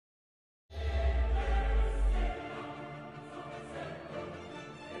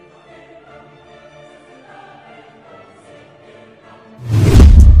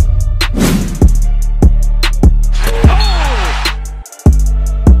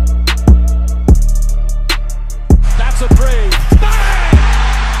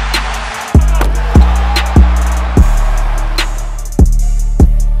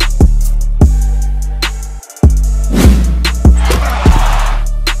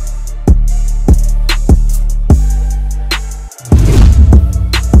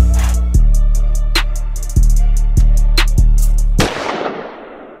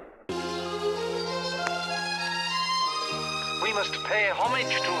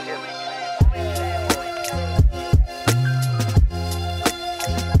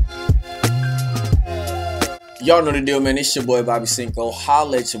Y'all know the deal, man. It's your boy Bobby Cinco.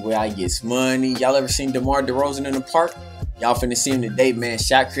 Holla at your boy, I gets money. Y'all ever seen DeMar DeRozan in the park? Y'all finna see him today, man.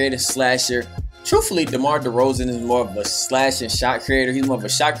 Shot creator, slasher. Truthfully, DeMar DeRozan is more of a slash and shot creator. He's more of a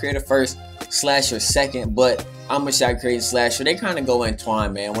shot creator first, slasher second, but I'm a shot creator slasher. They kind of go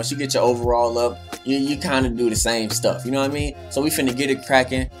entwined, man. Once you get your overall up, you kind of do the same stuff, you know what I mean? So we finna get it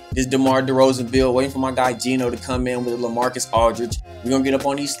cracking. This DeMar DeRozan build, waiting for my guy Gino to come in with a LaMarcus Aldridge. We're gonna get up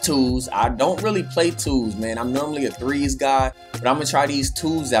on these twos. I don't really play twos, man. I'm normally a threes guy, but I'm gonna try these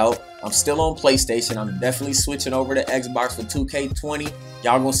twos out. I'm still on PlayStation. I'm definitely switching over to Xbox for 2K20.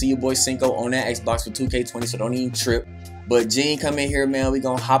 Y'all gonna see your boy Cinco on that Xbox for 2K20, so don't even trip. But Gene come in here, man. We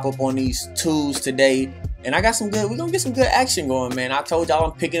gonna hop up on these twos today. And I got some good, we're gonna get some good action going, man. I told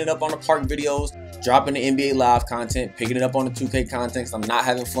y'all I'm picking it up on the park videos, dropping the NBA live content, picking it up on the 2K content, because I'm not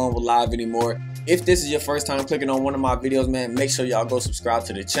having fun with live anymore. If this is your first time clicking on one of my videos, man, make sure y'all go subscribe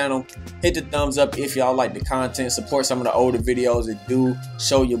to the channel. Hit the thumbs up if y'all like the content. Support some of the older videos that do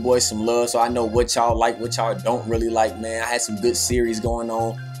show your boy some love, so I know what y'all like, what y'all don't really like, man. I had some good series going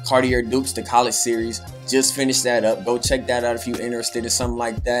on. Cartier Dukes, the college series, just finished that up. Go check that out if you're interested in something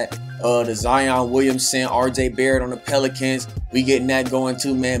like that. The Zion Williamson, RJ Barrett on the Pelicans, we getting that going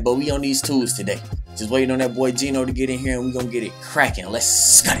too, man. But we on these twos today. Just waiting on that boy Gino to get in here, and we gonna get it cracking.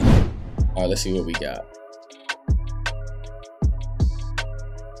 Let's cut it. All right, let's see what we got.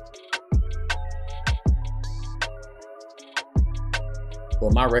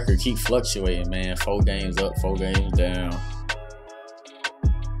 Well, my record keep fluctuating, man. 4 games up, 4 games down.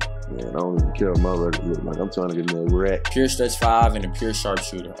 Man, I don't even care what my record look like. I'm trying to get in that rack. Pure stretch 5 and a pure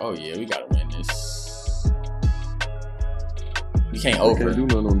sharpshooter. Oh yeah, we gotta win this. We can't over. Can't do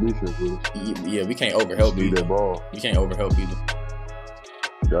nothing on defense, bro. Yeah, we can't overhelp either. That ball. We can't overhelp either.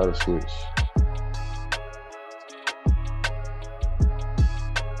 Gotta switch.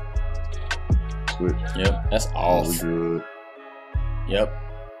 Switch. Yep, that's off. Good. Yep.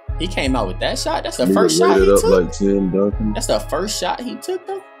 He came out with that shot. That's the first shot he took. Like Tim Duncan. That's the first shot he took,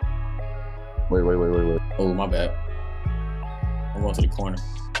 though. Wait. Oh, my bad. I'm going to the corner.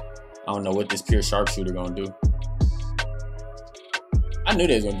 I don't know what this pure sharpshooter gonna do. I knew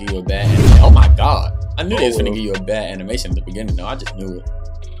they was gonna give you a bad animation. Oh my god. I knew they was gonna give you a bad animation at the beginning, though. I just knew it.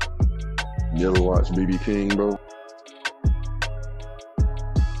 You ever watch BB King, bro?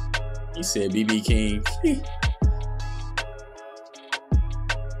 He said BB King.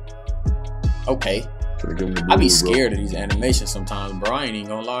 Okay. I be scared of these animations sometimes, bro. I ain't even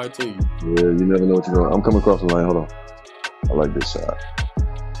gonna lie to you. Yeah, you never know what you're going. I'm coming across the line. Hold on. I like this shot.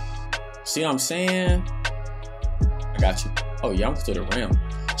 See what I'm saying? I got you. Oh yeah, I'm to the rim.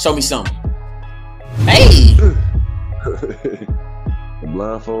 Show me something. Hey! The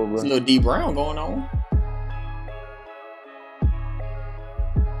blindfold, bro. There's a little D Brown going on.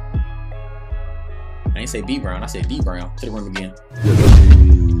 I ain't say B Brown. I said D Brown. To the rim again.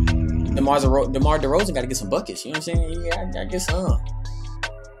 DeMar DeRozan got to get some buckets. You know what I'm saying? Yeah, I got to get some.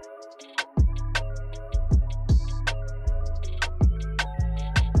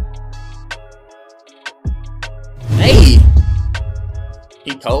 Hey!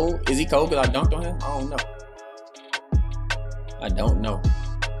 He cold? Is he cold because I dunked on him? I don't know. I don't know.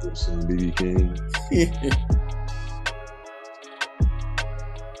 Some BB King.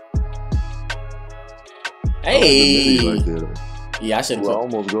 Hey! Right there. Yeah, I should have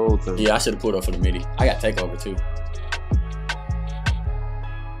almost gold. Yeah, I should have put up for the midi. I got takeover too.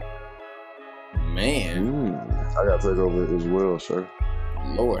 Man. I got takeover as well, sir.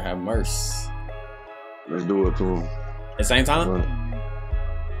 Lord have mercy. Let's do it to him. At the same time?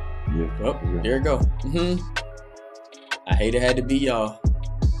 Yeah. Well, here it go. I hate it had to be y'all.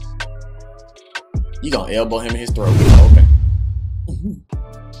 You gonna elbow him in his throat. Okay.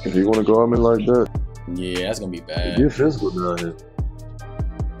 If you want to go at me like that. Yeah, that's gonna be bad. Get physical down here.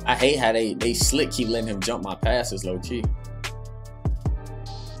 I hate how they slick keep letting him jump my passes low key.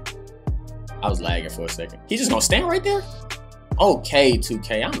 I was lagging for a second. He just gonna stand right there? Okay,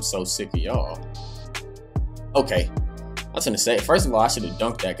 2K. I'm so sick of y'all. Okay. I was gonna say, first of all, I should have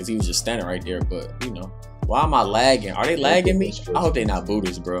dunked that because he was just standing right there, but you know. Why am I lagging? Are they lagging me? I hope they not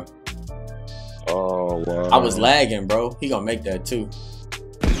booters, bro. Oh wow. I was lagging, bro. He gonna make that too.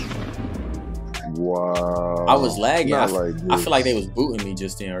 Wow. I was lagging. I feel like they was booting me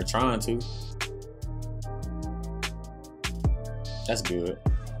just then or trying to. That's good.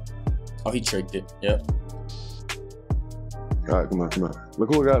 Oh, he tricked it. Yep. All right, come on.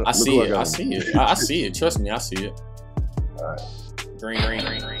 Look who I got. I see it. I see it. Trust me, I see it. All right.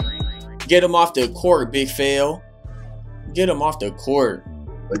 Green. Get him off the court, big fail. Get him off the court.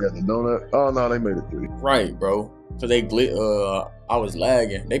 They got the donut. Oh no, they made it 3. Right, bro. Cause they I was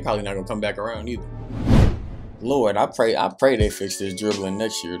lagging. They probably not gonna come back around either. Lord, I pray they fix this dribbling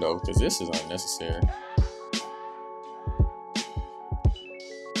next year though, cause this is unnecessary.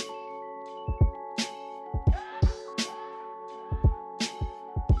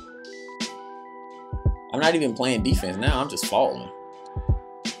 I'm not even playing defense now. I'm just falling.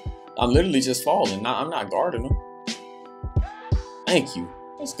 I'm literally just falling. I'm not guarding them. Thank you.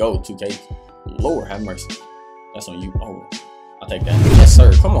 Let's go, 2K. Lord have mercy. That's on you. Oh, I'll take that. Yes,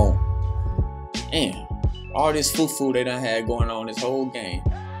 sir. Come on. Damn. All this foo-foo they done had going on this whole game.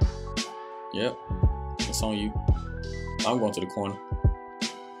 Yep. It's on you. I'm going to the corner.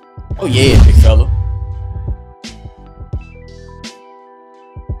 Oh, yeah, big fella.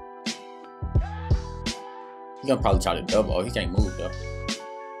 He's gonna probably try to double. Oh, he can't move, though.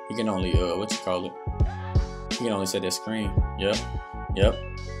 He can only, what you call it? He can only set that screen. Yep. Yep.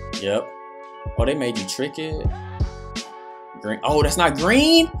 Yep. Oh, they made you trick it. Green. Oh, that's not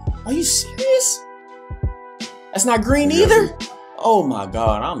green? Are you serious? That's not green either? Oh my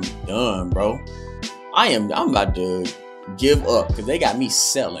God, I'm done, bro. I'm about to give up because they got me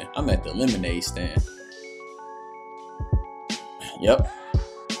selling. I'm at the lemonade stand. Yep.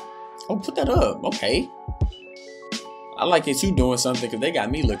 Oh, put that up. Okay. I like it you doing something because they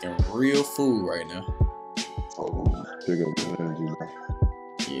got me looking real fool right now. Oh, big up the energy.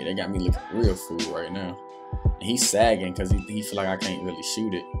 Yeah, they got me looking real fool right now. And he's sagging because he feel like I can't really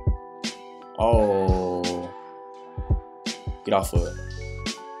shoot it. Oh. Get off of it.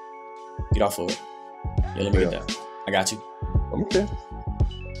 Get off of it. Yeah, let me get that. I got you. Okay.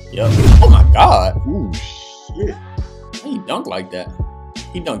 Yep. Oh my God. Ooh, shit. He dunk like that.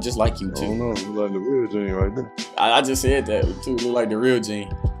 He dunk just like you too. I don't know. Look like the real Gene right there. I just said that too. Look like the real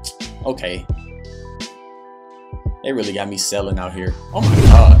Gene. Okay. They really got me selling out here. Oh my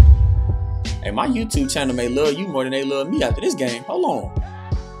God. Hey, my YouTube channel may love you more than they love me after this game. Hold on.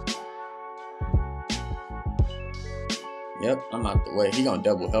 Yep, I'm out the way. He gonna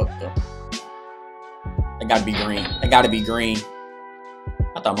double help though. I gotta be green. I gotta be green.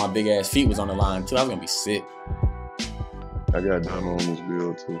 I thought my big ass feet was on the line too. I was gonna be sick. I got Dimer on this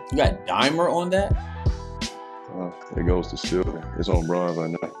build too. You got Dimer on that? It goes to silver. It's on bronze right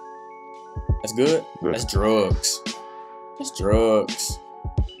now. That's good? That's drugs. That's drugs.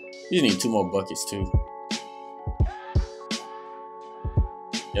 You need 2 more buckets too.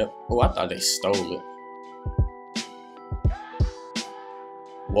 Yep. Oh, I thought they stole it.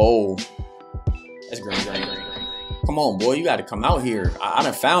 Whoa. That's green. Come on, boy. You got to come out here. I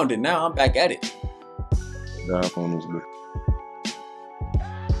done found it now. I'm back at it. Dive on this bit.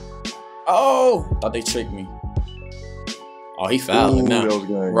 Oh, thought they tricked me. Oh, he fouling now.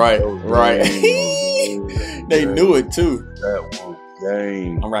 Right. They knew it too. That was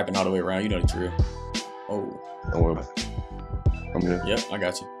game. I'm wrapping all the way around. You know the drill. Oh. Don't worry about it. I'm here. Yep, I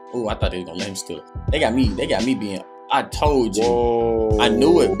got you. Oh, I thought they was gonna let him steal it. They got me being. I told you. Whoa. I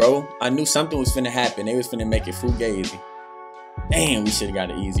knew it, bro. I knew something was finna happen. They was finna make it fugazi. Damn, we should have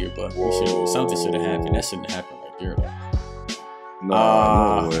got it easier, but something should have happened. That shouldn't have happened right there, though.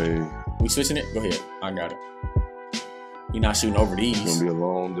 Nah, no way. We switching it? Go ahead. I got it. You're not shooting over these. It's gonna be a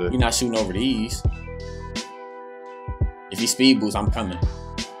long day. You're not shooting over these. If he speed boosts, I'm coming.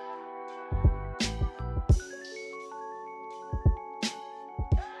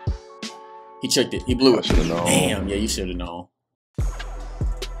 He tricked it. He blew it. Damn, yeah, you should have known.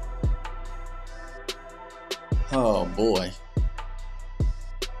 Oh, boy.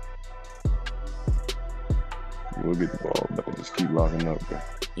 We'll get the ball back. Just keep locking up, bro.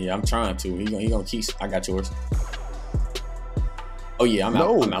 Yeah, I'm trying to. He gonna keep. I got yours. Oh, yeah, I'm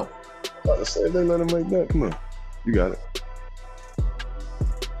out. I'm out. I was about to say, they let him make that. Come on. You got it.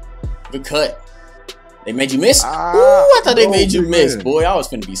 Good cut. They made you miss? Ooh, I thought they made you miss. Boy, I was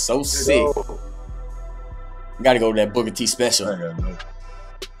finna be so sick. Gotta go to that Booker T special.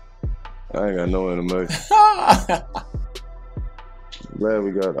 I ain't got no animation. Glad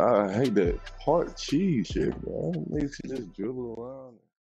we got. I hate that part cheese shit, bro. Niggas can just dribble around.